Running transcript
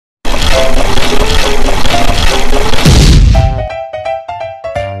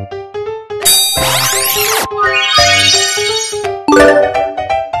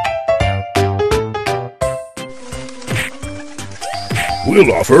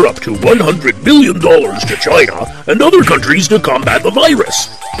will offer up to $100 million to China and other countries to combat the virus.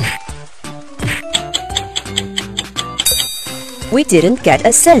 We didn't get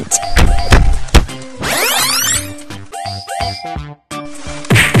a cent.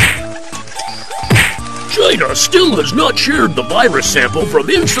 China still has not shared the virus sample from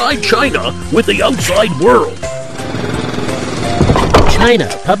inside China with the outside world. China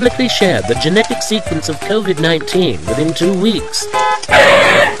publicly shared the genetic sequence of COVID-19 within 2 weeks.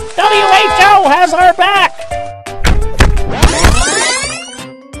 WHO has our back!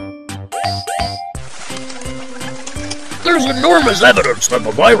 There's enormous evidence that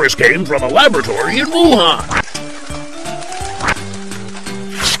the virus came from a laboratory in Wuhan.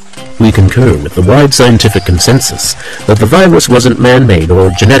 We concur with the wide scientific consensus that the virus wasn't man-made or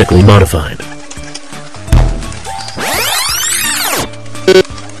genetically modified.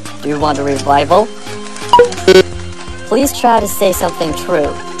 Do you want a revival? Please try to say something true.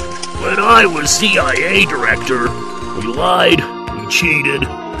 When I was CIA director, we lied, we cheated,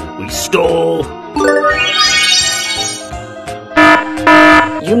 we stole.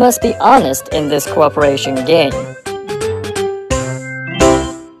 You must be honest in this cooperation game.